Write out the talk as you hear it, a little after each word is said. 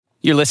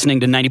You're listening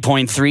to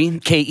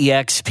 90.3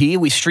 KEXP.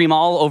 We stream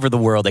all over the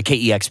world at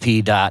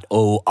KEXP.org.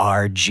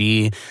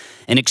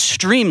 An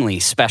extremely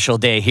special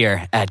day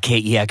here at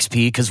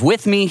KEXP because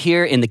with me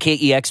here in the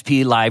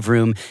KEXP Live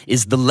Room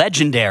is the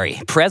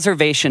legendary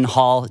Preservation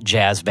Hall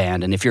Jazz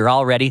Band. And if you're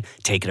all ready,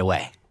 take it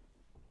away.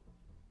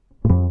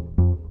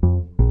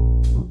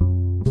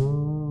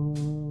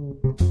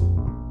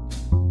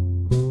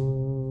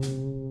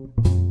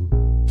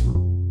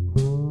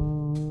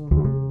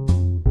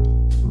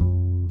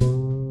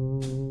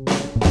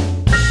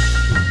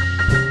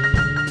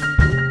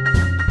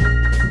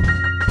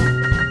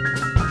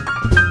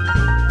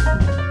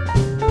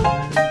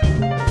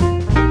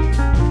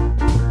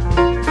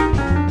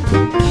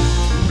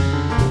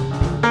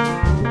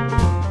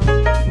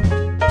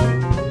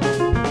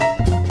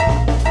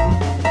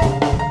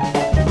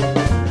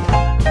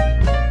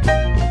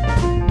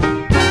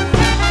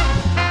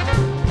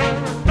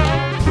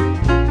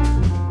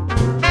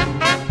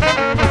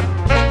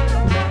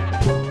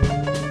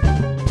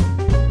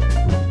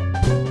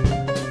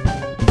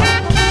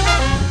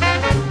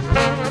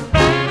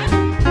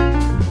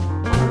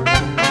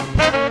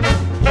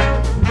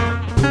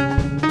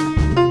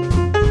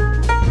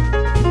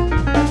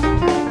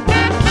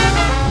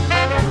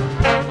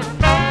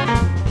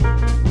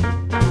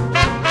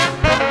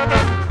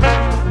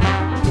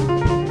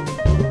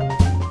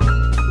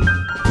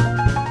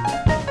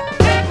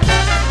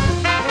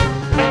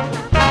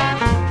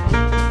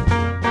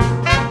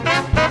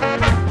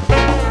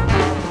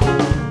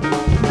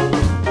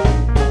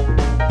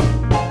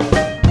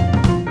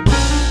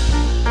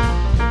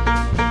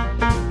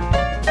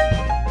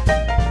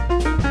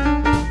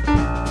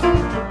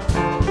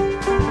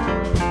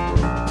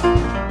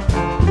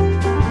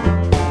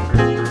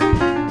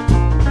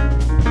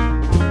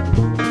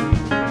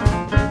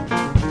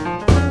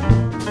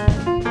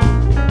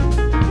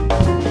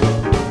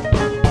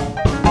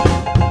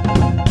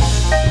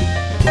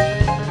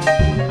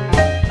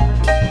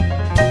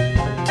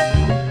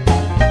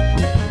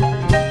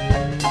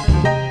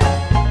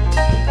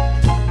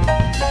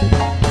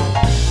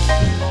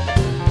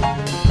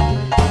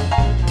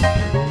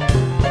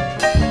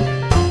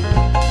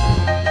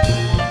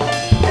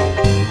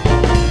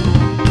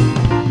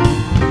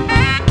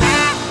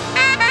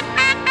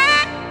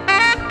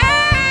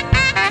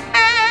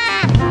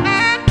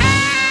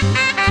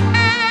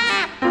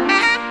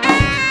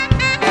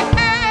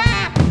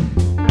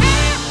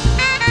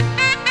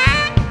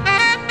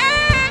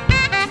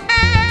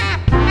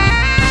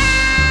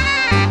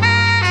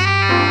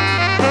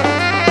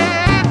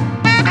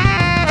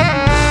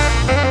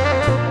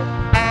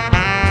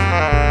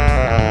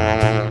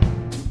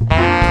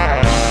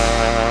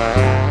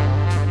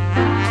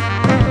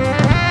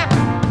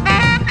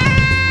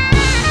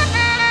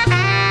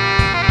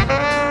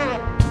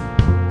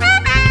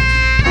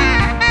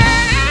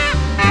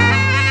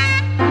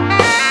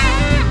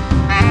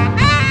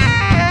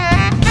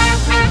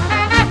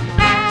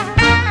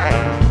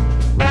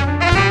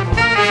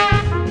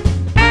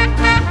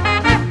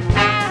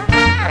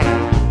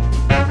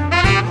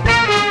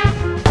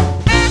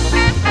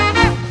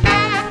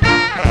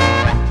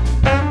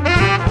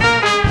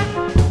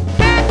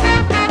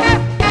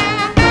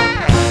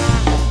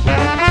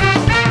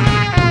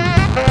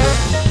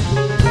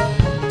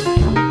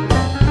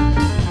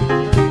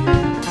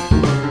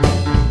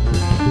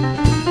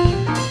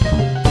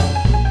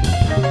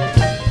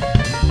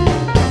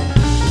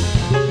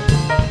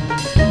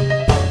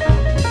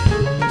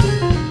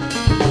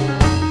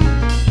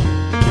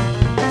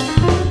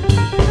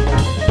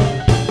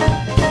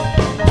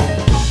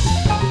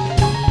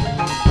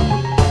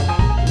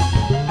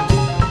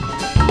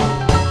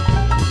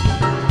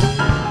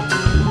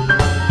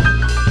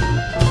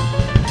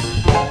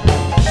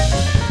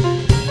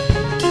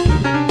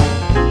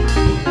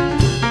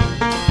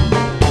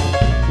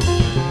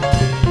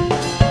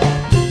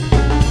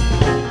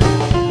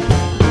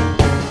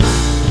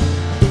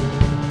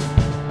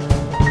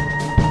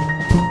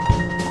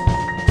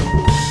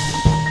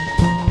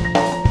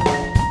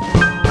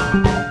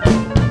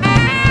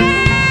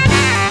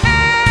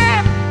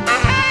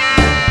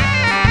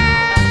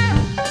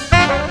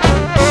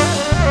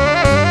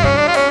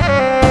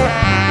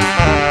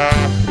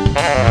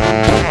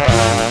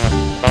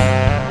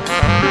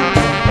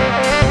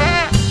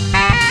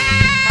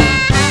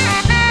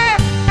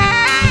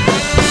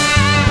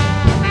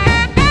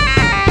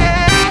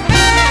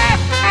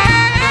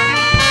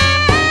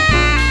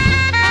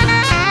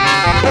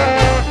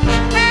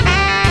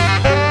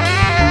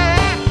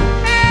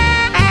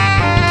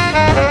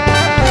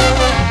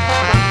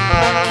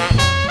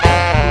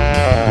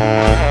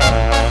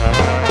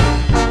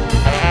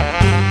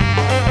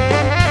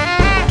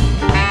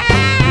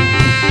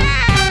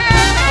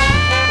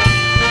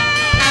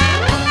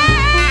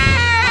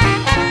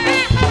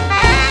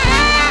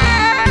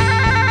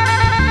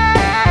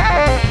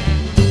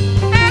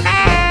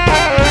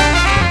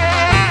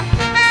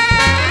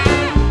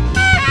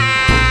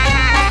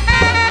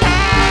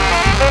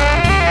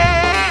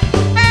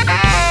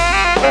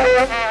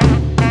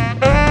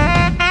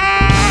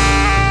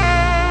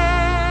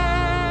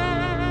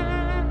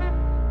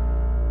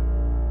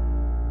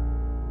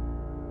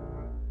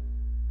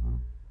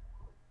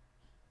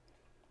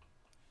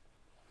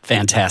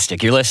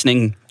 Fantastic. You're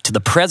listening to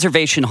the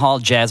Preservation Hall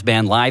Jazz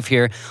Band live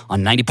here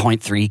on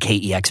 90.3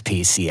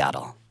 KEXP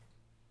Seattle.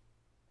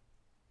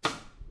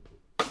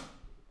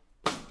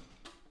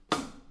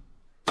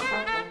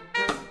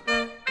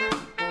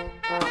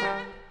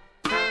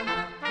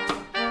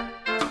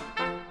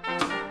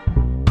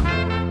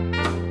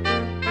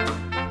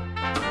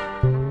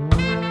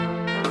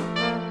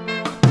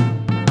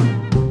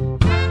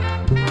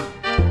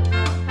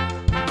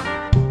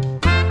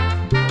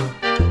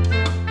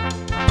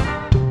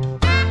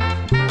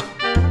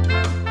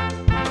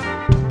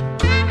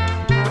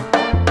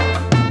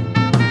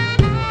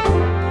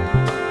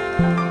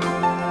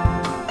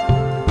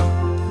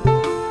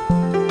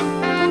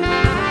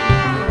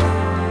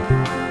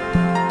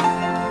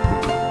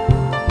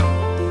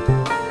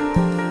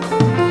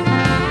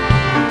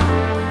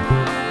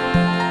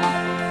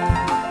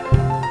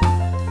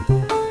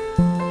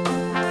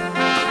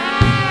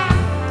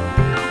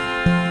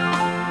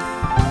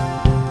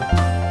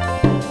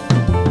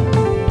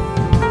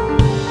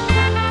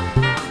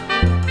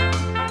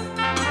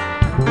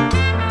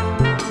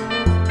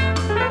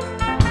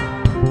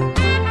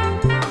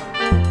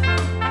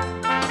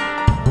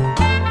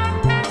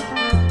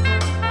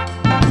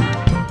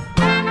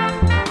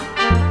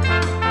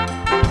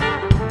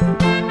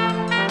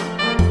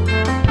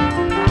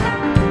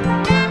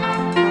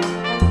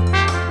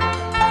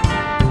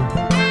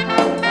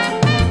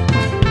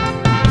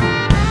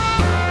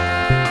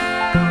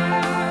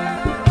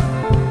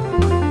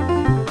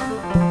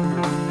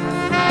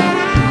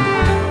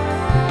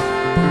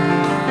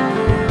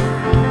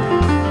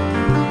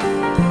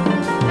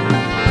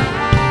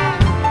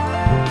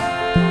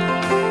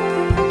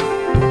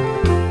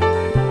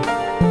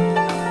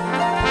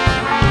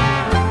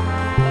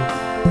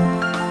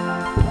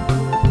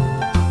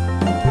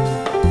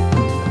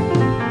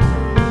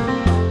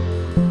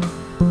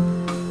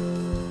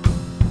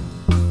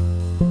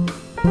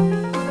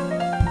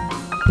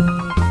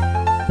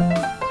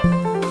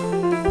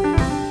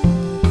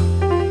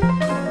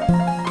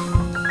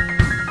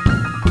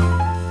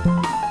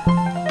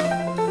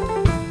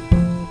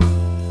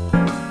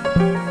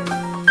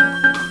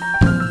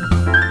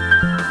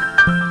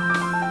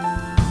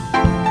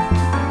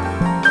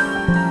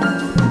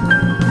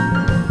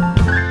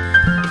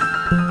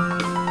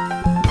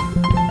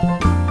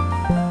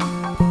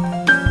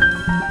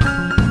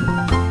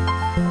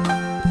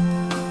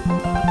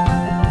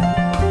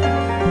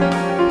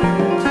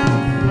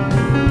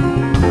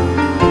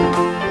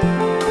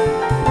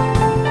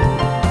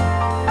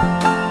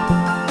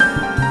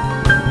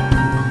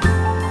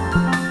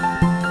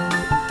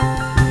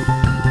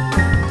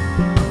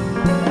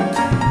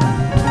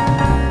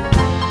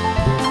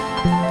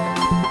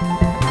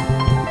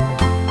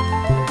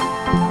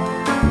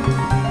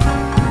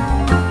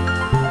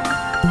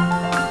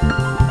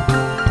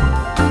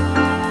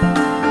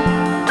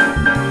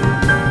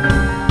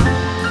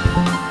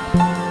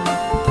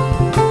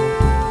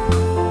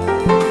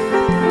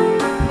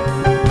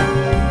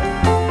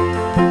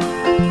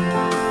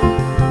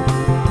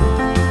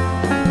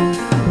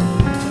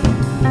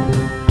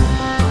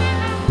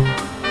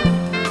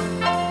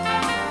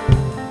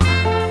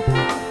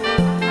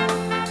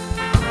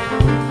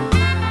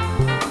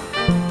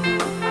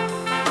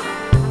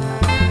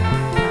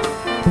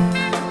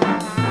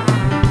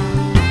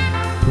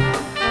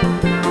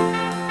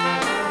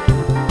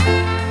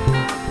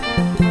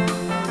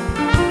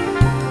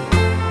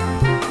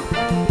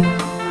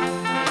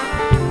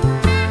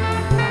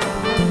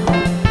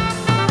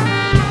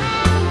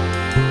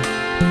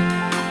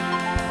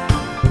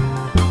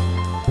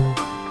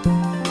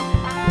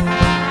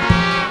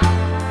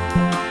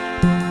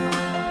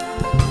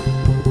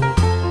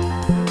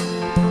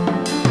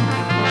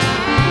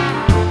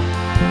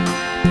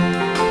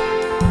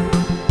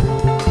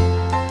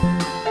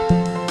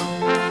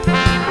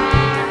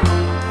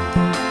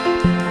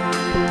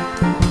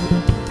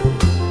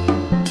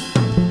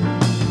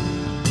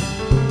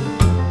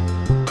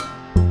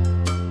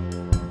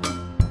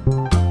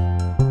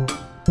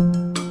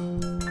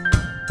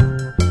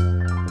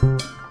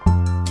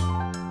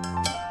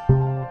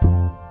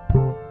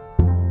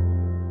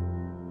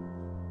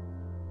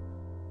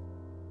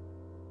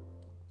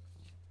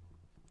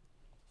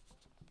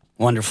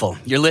 Wonderful.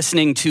 You're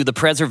listening to the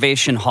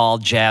Preservation Hall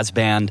Jazz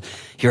Band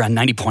here on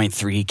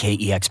 90.3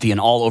 KEXP and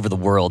all over the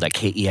world at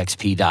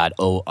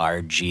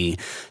kexp.org.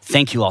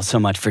 Thank you all so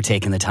much for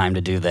taking the time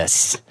to do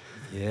this.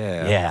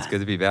 Yeah, it's good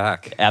to be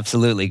back.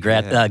 Absolutely.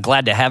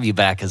 Glad to have you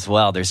back as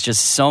well. There's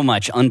just so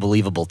much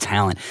unbelievable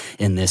talent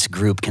in this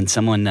group. Can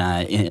someone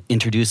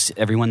introduce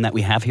everyone that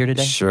we have here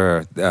today?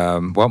 Sure.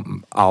 Well,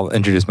 I'll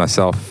introduce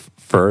myself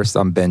first.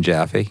 I'm Ben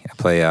Jaffe. I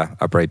play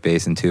upright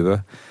bass and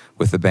tuba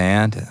with the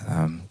band.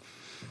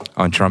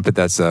 On trumpet,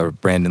 that's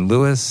Brandon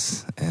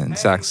Lewis, and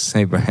sax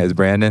has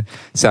Brandon.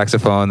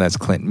 Saxophone, that's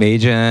Clint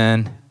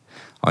Majan.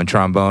 On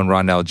trombone,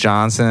 Rondell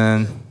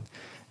Johnson.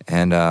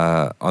 And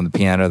on the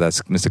piano,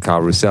 that's Mr.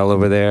 Kyle Roussel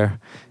over there.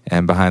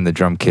 And behind the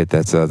drum kit,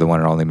 that's the one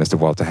and only Mr.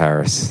 Walter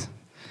Harris.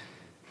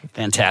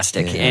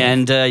 Fantastic. Yeah.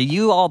 And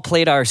you all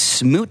played our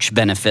Smooch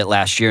benefit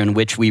last year, in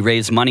which we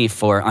raised money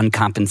for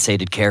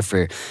uncompensated care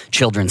for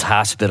Children's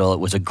Hospital. It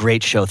was a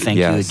great show. Thank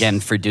you again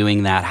for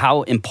doing that.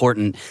 How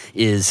important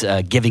is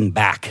giving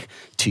back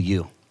to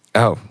you?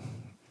 Oh,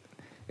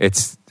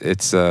 it's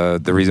the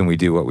reason we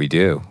do what we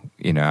do.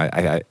 You know,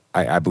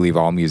 I believe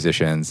all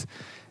musicians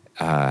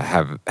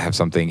have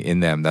something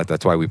in them.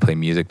 That's why we play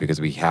music, because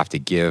we have to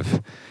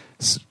give.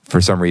 For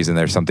some reason,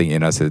 there's something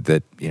in us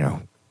that you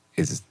know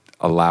is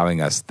allowing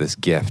us this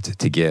gift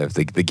to give,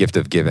 the gift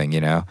of giving, you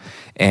know.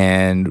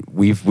 And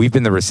we've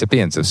been the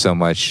recipients of so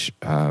much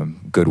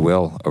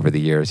goodwill over the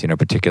years, you know,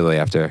 particularly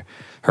after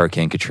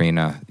Hurricane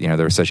Katrina. You know,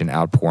 there was such an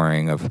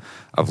outpouring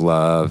of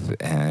love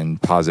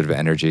and positive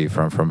energy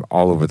from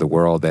all over the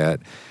world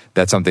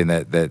that's something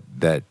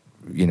that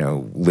you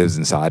know lives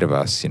inside of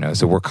us, you know.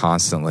 So we're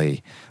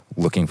constantly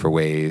looking for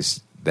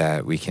ways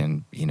that we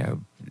can, you know,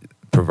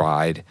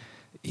 provide,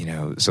 you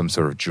know, some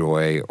sort of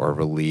joy or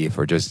relief,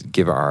 or just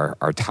give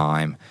our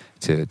time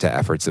to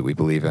efforts that we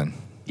believe in.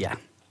 Yeah,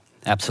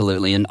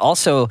 absolutely. And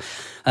also,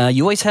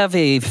 you always have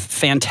a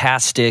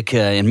fantastic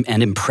and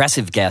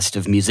impressive guest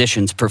of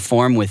musicians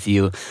perform with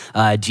you.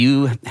 Do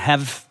you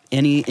have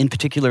any in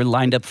particular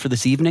lined up for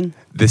this evening?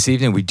 This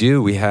evening we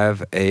do. We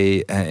have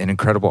an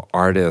incredible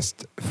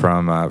artist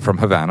from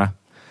Havana.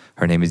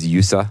 Her name is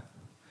Yusa,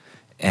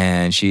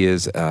 and she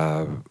is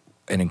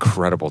an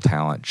incredible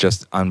talent,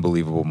 just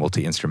unbelievable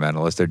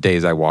multi-instrumentalist. There are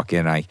days I walk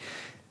in, I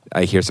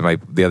hear somebody.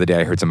 The other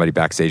day I heard somebody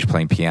backstage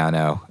playing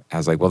piano. I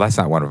was like, well, that's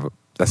not one of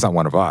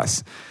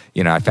us.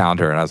 You know, I found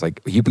her and I was like,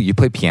 you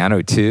play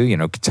piano too? You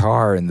know,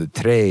 guitar and the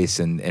tres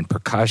and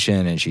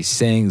percussion, and she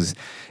sings.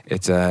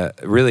 It's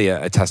really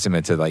a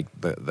testament to like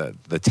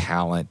the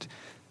talent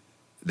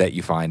that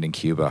you find in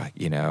Cuba,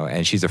 you know.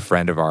 And she's a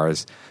friend of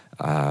ours,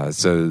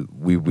 so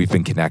we've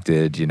been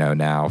connected, you know,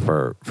 now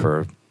for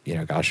you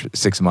know,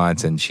 6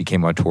 months, and she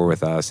came on tour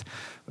with us.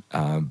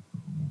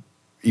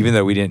 Even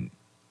though we didn't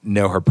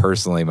know her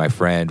personally, my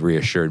friend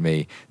reassured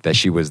me that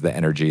she was the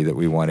energy that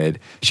we wanted.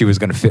 She was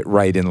going to fit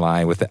right in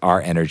line with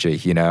our energy,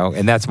 you know,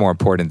 and that's more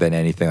important than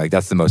anything. Like,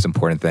 that's the most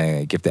important thing.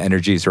 Like, if the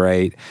energy's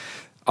right,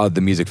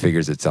 the music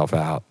figures itself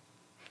out.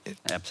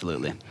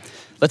 Absolutely.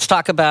 Let's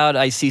talk about,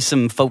 I see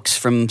some folks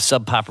from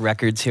Sub Pop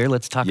Records here.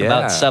 Let's talk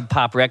about Sub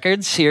Pop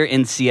Records here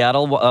in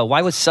Seattle.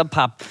 Why was Sub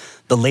Pop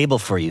the label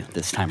for you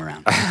this time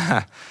around?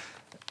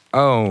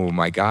 Oh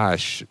my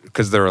gosh,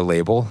 because they're a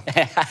label.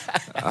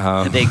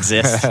 They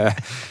exist.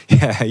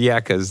 Yeah,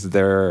 because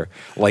they're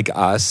like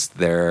us.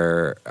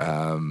 They're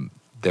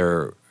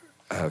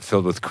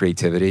filled with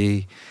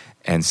creativity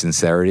and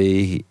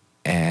sincerity,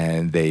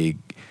 and they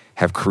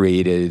have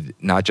created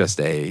not just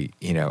a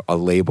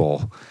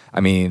label. I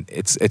mean,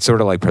 it's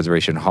sort of like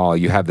Preservation Hall.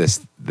 You have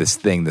this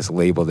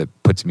label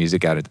that puts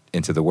music out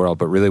into the world,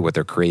 but really what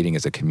they're creating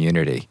is a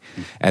community,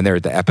 and they're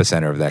at the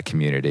epicenter of that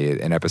community,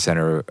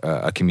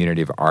 a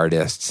community of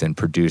artists and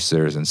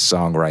producers and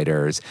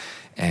songwriters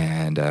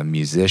and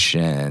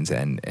musicians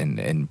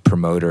and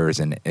promoters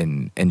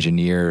and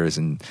engineers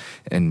and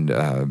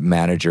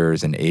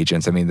managers and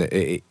agents. I mean,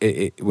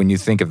 when you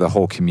think of the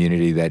whole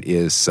community that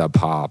is Sub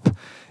Pop,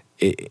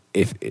 it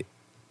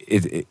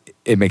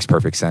makes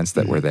perfect sense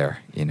that we're there,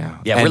 you know.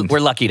 Yeah, we're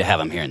lucky to have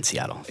them here in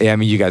Seattle. Yeah, I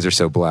mean, you guys are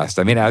so blessed.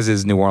 I mean, as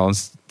is New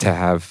Orleans to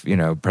have, you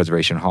know,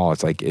 Preservation Hall.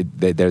 It's like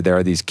there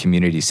are these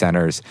community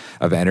centers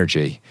of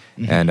energy,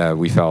 and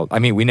we felt. I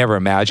mean, we never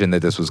imagined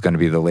that this was going to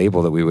be the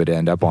label that we would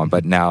end up on,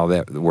 but now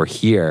that we're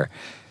here,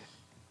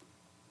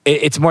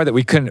 it's more that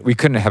we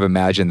couldn't have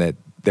imagined that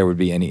there would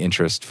be any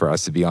interest for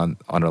us to be on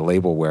a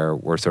label where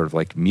we're sort of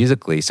like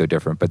musically so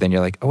different, but then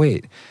you're like, oh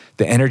wait,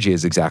 the energy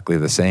is exactly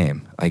the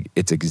same. Like,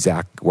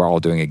 we're all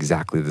doing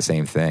exactly the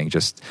same thing,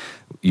 just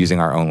using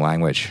our own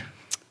language.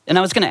 And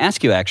I was going to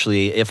ask you,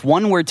 actually, if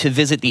one were to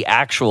visit the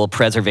actual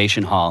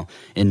Preservation Hall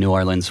in New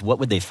Orleans, what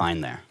would they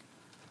find there?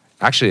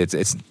 Actually,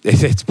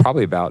 it's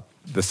probably about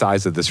the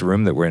size of this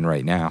room that we're in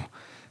right now.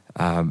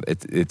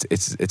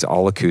 It's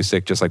all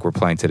acoustic, just like we're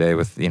playing today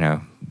with, we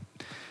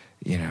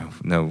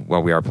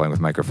are playing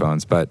with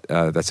microphones, but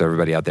that's so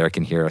everybody out there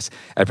can hear us.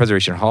 At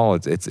Preservation Hall,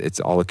 it's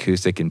all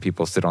acoustic, and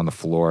people sit on the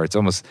floor. It's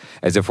almost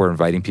as if we're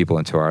inviting people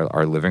into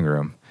our living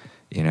room,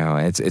 you know.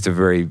 And it's a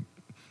very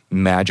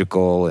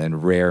magical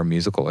and rare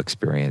musical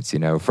experience, you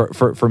know,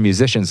 for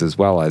musicians as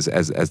well as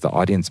the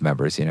audience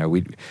members. You know,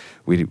 we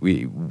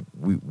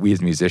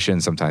as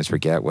musicians sometimes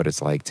forget what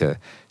it's like to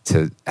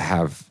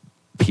have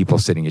people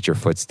sitting at your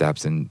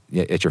footsteps and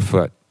at your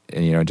foot,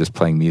 and, you know, just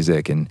playing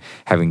music and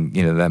having,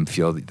 you know, them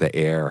feel the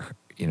air,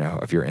 you know,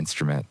 of your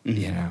instrument,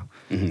 you know.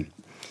 Mm-hmm.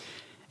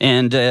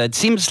 And it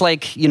seems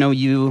like, you know,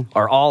 you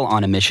are all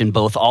on a mission,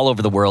 both all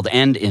over the world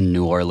and in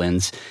New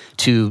Orleans,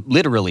 to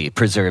literally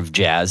preserve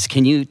jazz.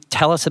 Can you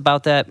tell us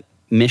about that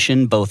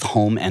mission, both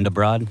home and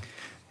abroad?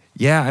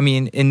 Yeah, I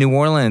mean, in New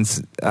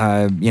Orleans,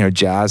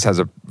 jazz has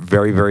a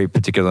very, very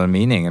particular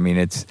meaning. I mean,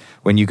 it's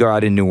when you go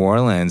out in New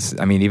Orleans,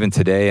 I mean, even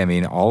today, I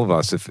mean, all of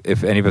us,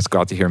 if any of us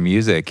go out to hear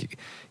music,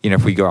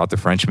 if we go out to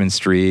Frenchmen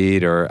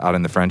Street or out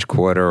in the French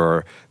Quarter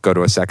or go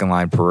to a second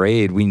line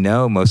parade, we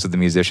know most of the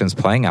musicians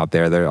playing out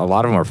there. A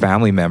lot of them are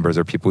family members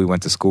or people we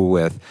went to school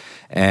with,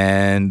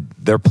 and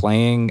they're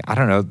playing, I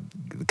don't know,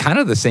 kind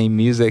of the same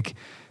music.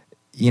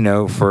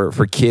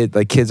 For kids,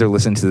 like kids are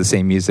listening to the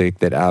same music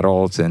that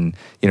adults and,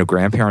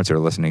 grandparents are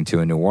listening to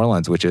in New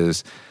Orleans, which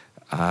is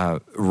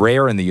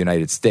rare in the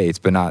United States,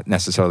 but not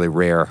necessarily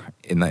rare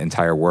in the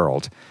entire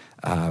world.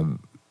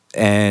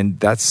 And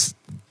that's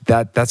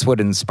what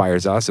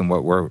inspires us, and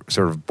what we're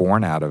sort of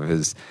born out of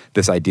is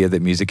this idea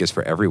that music is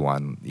for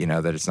everyone,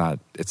 that it's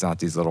not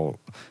these little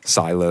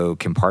silo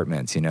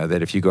compartments,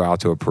 that if you go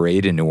out to a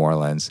parade in New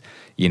Orleans,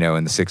 in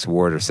the 6th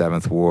Ward or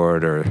 7th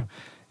Ward or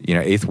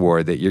 8th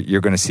Ward, that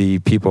you're going to see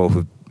people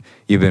who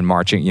you've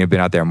been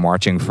out there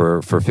marching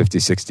for 50,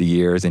 60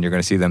 years, and you're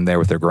going to see them there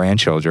with their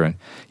grandchildren,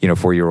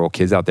 4-year-old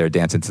kids out there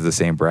dancing to the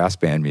same brass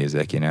band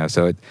music,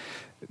 So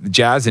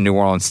jazz in New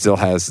Orleans still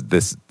has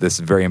this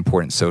very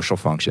important social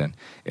function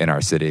in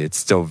our city. It's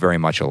still very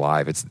much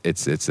alive.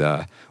 It's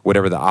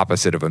whatever the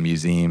opposite of a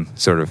museum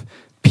sort of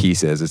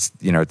piece is.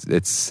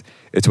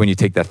 It's when you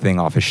take that thing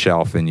off a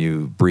shelf and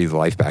you breathe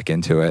life back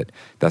into it.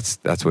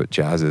 That's what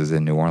jazz is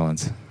in New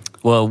Orleans.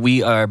 Well,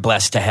 we are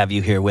blessed to have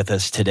you here with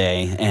us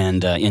today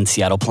and in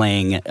Seattle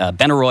playing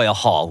Benaroya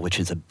Hall, which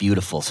is a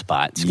beautiful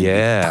spot. It's going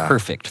to be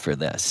perfect for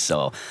this.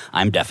 So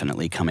I'm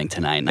definitely coming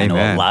tonight, and Amen. I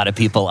know a lot of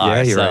people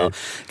are. Yeah, so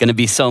right. Going to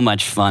be so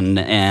much fun.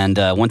 And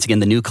once again,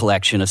 the new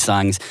collection of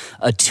songs,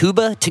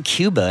 Tuba To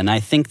Cuba. And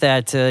I think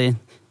that the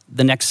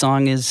next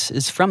song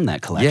is from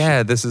that collection.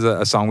 Yeah, this is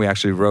a song we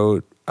actually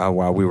wrote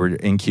while we were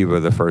in Cuba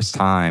the first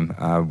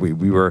time.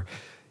 We were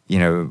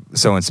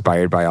so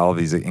inspired by all of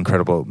these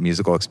incredible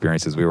musical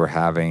experiences we were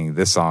having.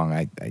 This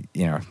song,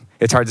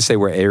 it's hard to say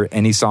where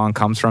any song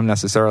comes from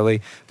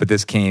necessarily, but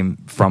this came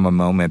from a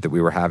moment that we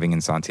were having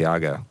in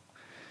Santiago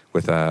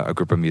with a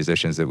group of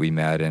musicians that we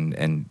met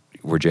and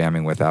were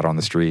jamming with out on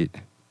the street.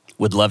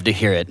 Would love to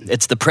hear it.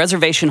 It's the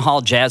Preservation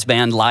Hall Jazz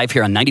Band live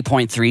here on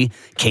 90.3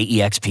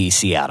 KEXP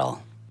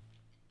Seattle.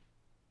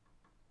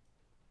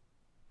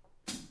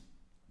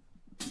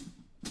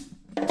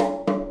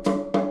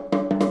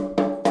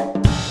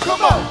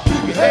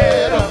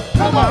 Head up,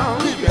 come on,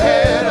 keep your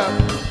head up.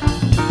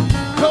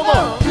 Come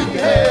on, keep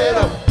your head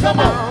up. Come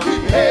on,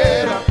 keep your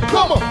head up.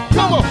 Come on,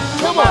 come on,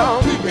 come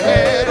on, keep your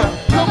head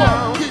up. Come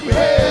on, keep your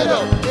head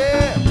up.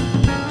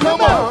 Yeah.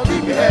 Come on,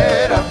 keep your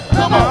head up.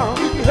 Come on,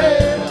 keep your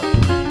head up.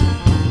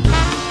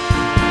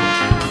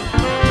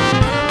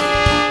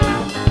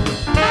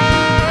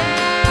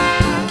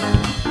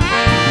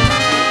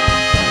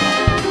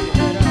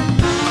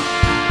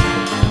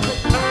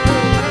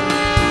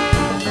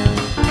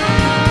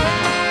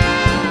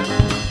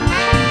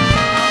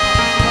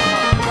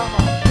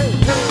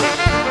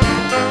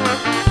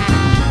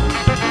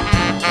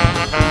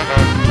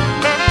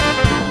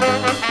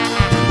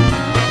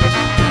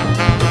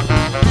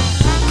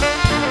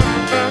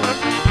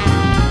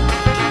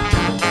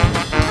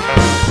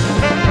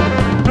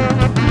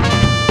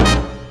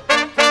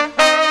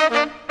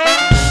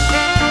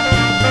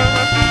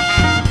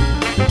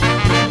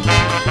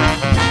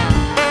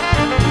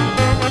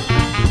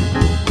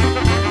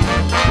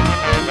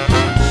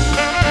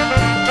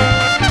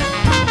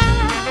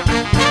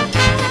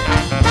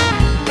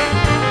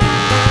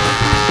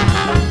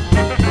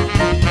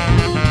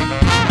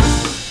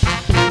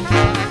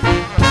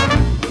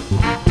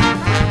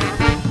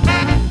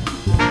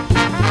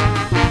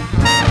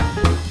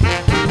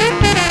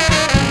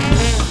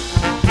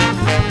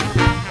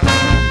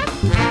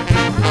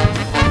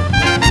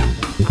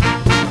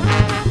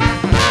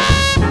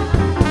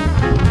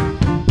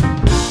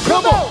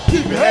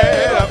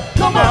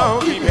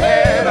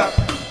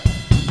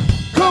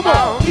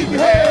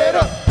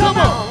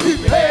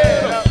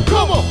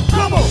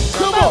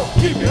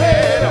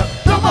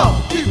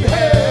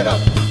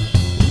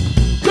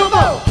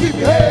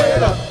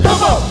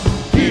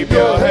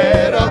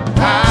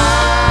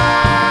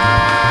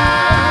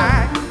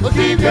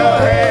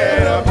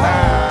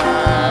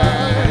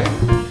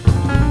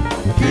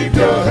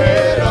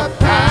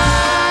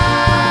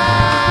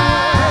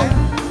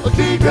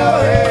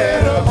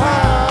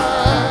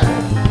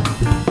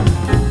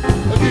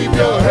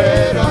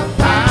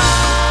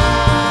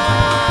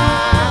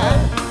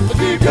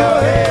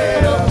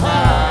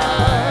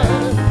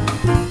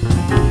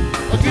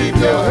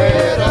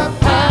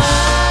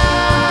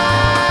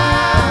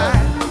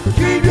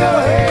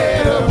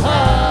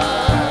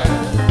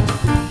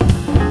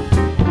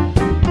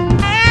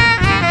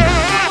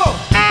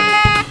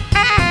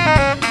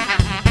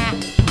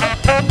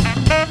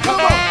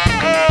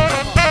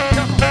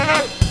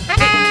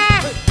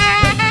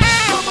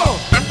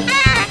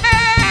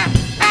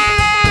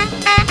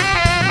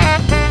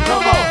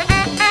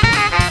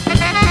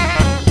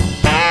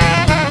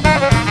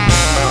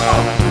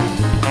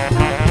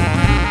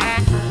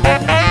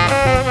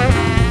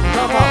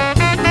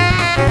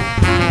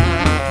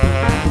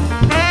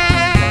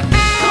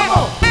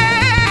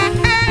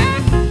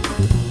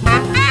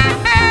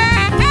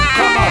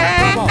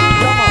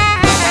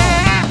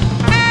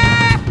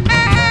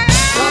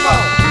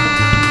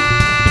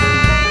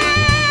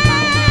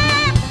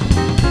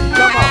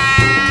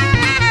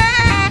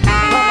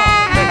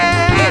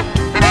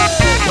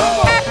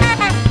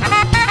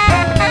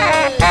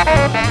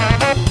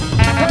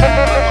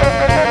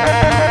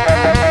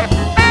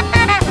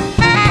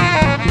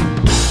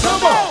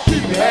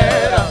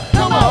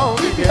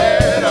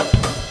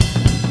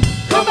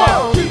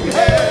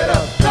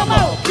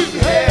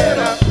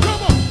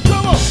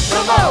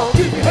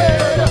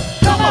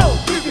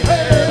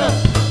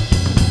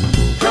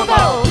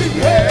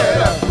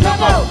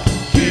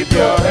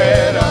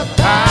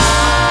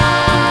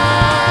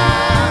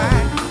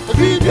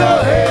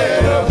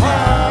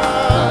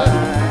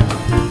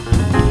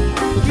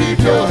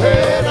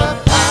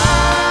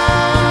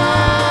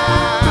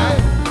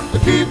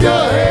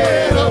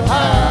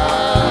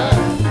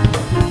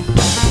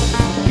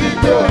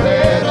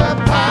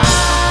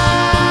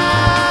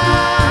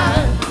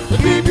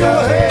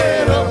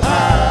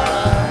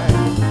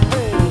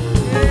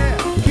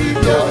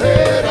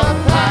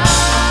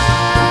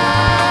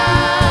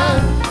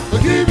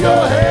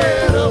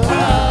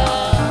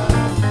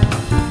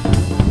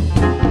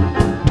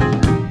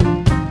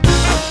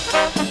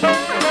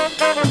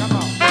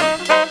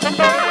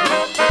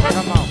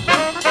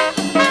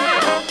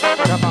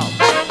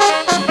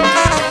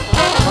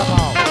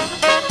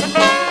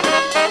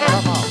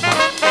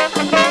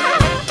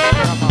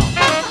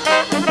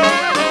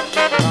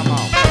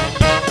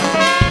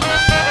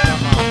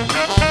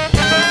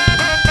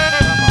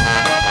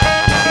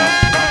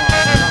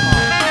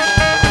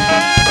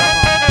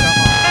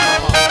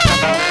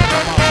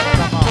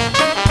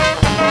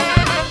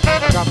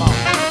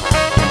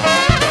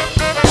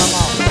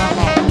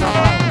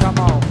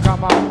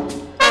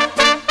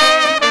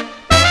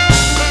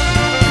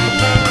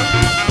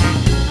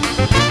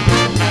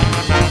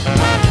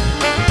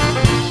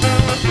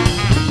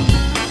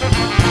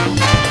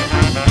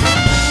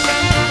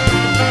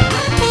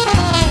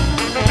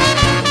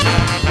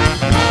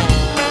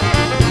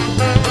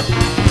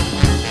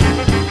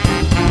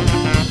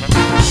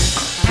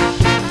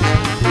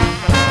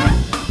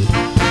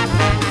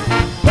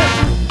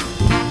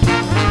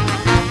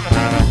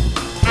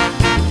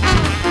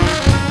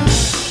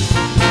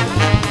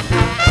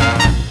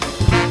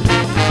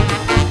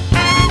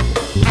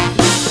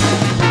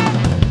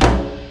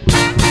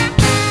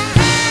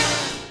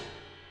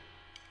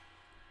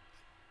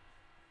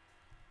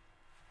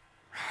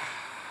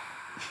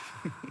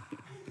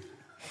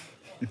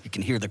 You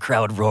can hear the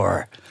crowd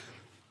roar.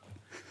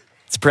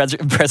 It's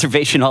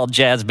Preservation Hall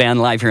Jazz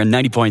Band live here on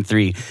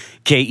 90.3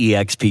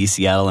 KEXP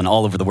Seattle and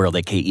all over the world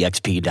at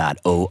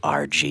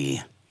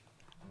KEXP.org.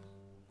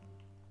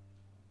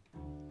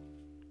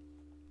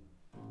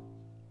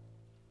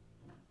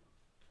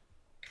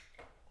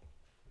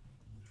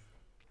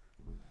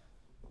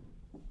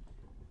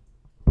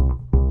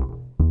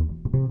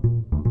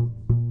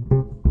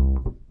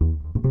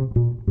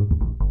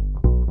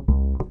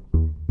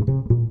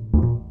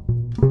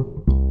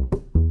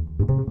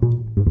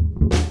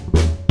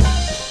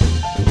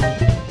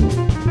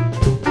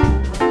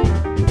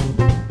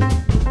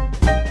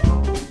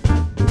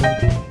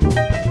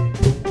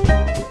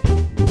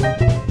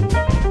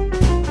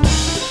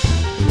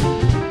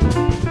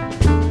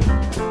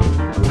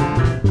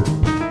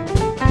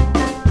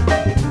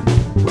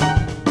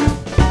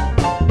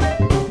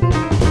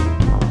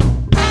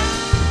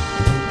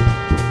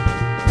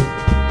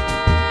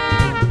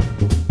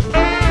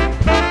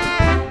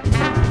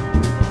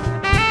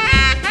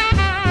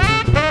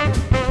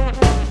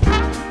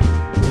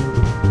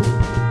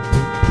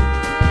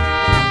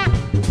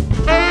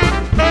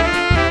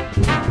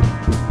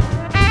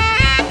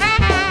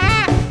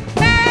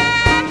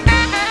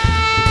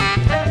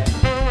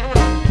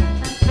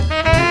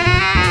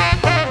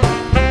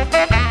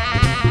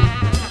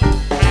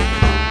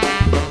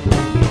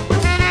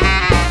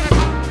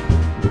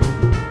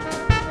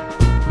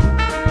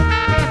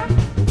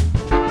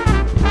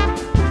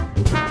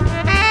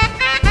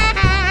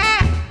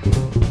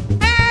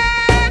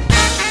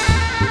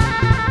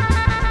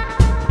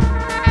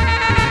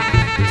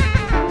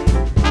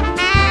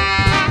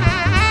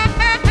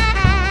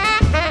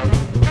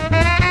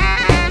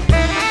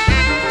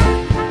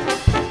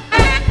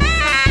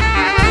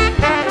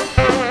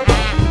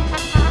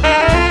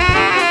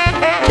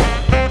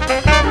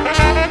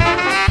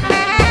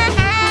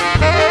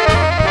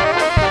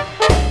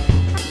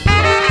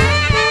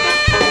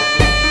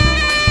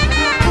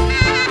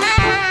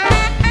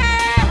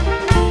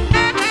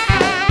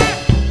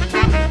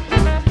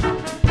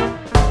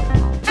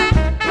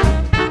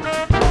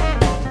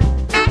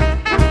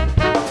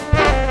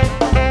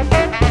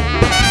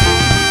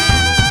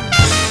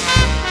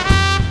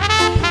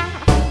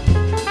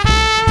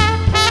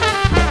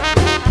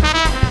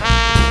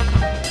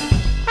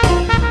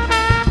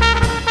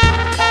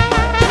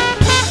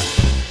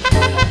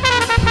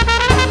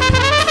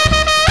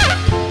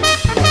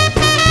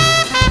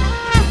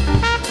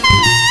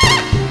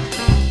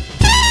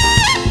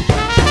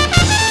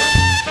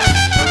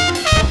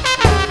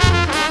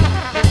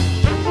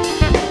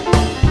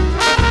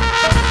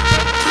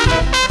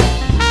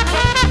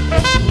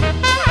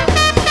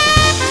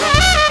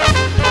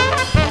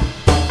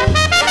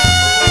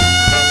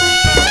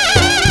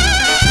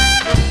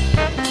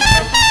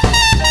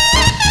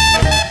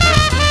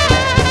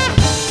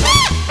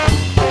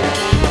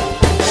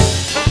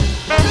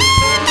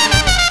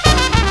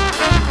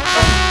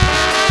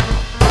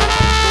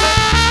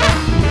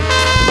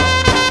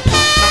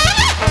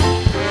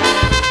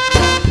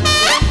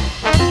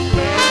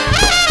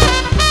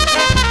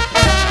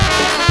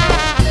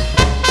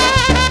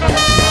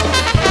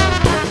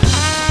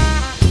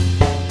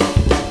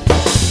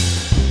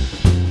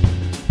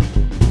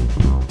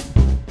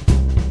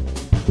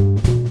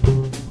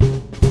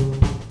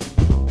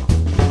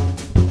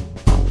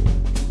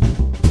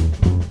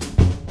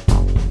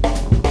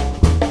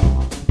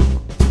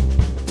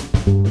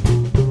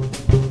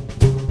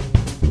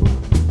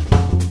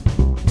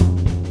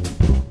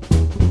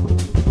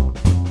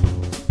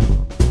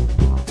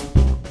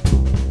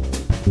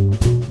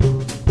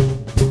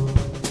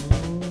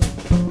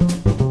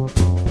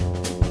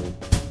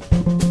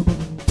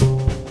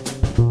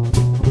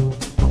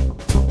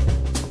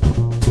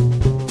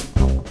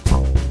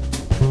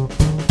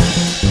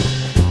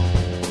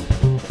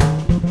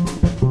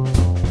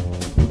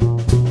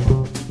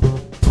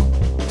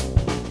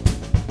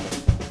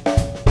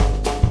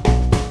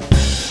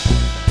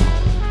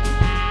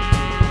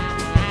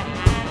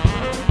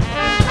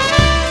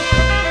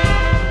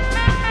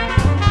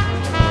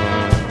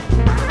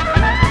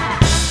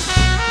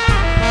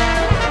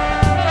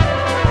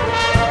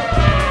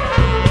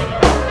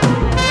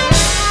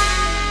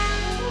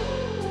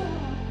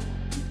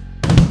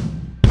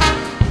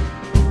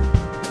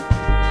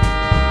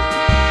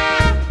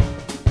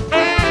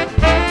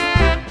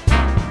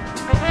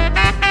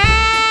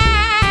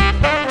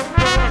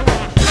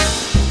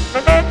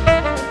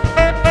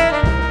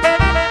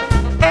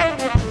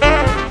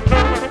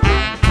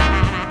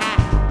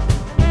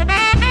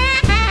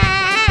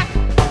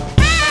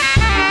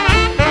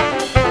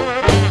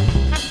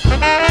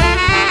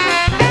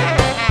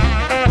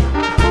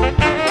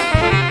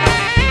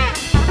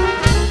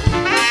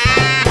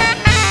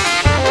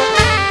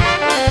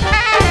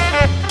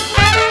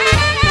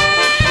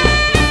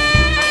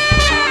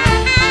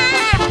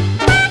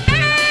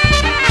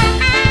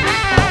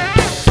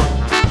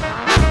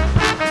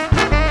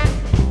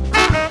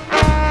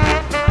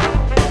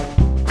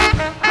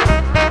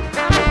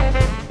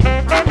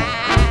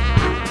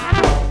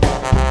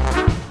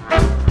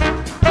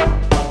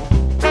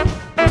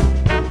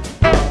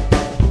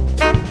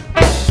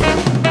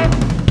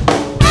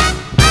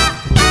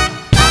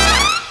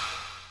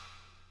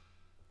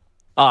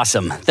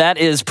 Awesome. That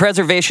is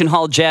Preservation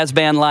Hall Jazz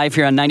Band live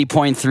here on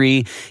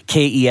 90.3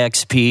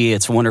 KEXP.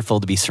 It's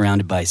wonderful to be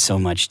surrounded by so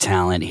much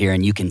talent here,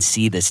 and you can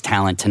see this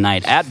talent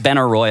tonight at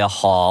Benaroya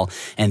Hall.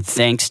 And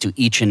thanks to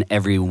each and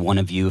every one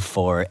of you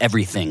for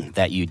everything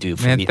that you do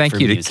for Man, thank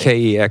you music. to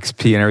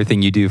KEXP and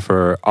everything you do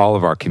for all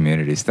of our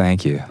communities.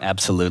 Thank you.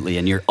 Absolutely,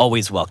 and you're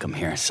always welcome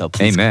here. So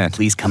please, Amen.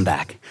 Please come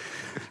back.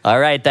 All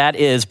right, that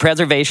is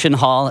Preservation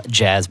Hall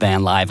Jazz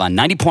Band live on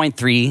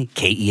 90.3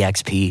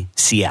 KEXP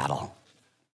Seattle.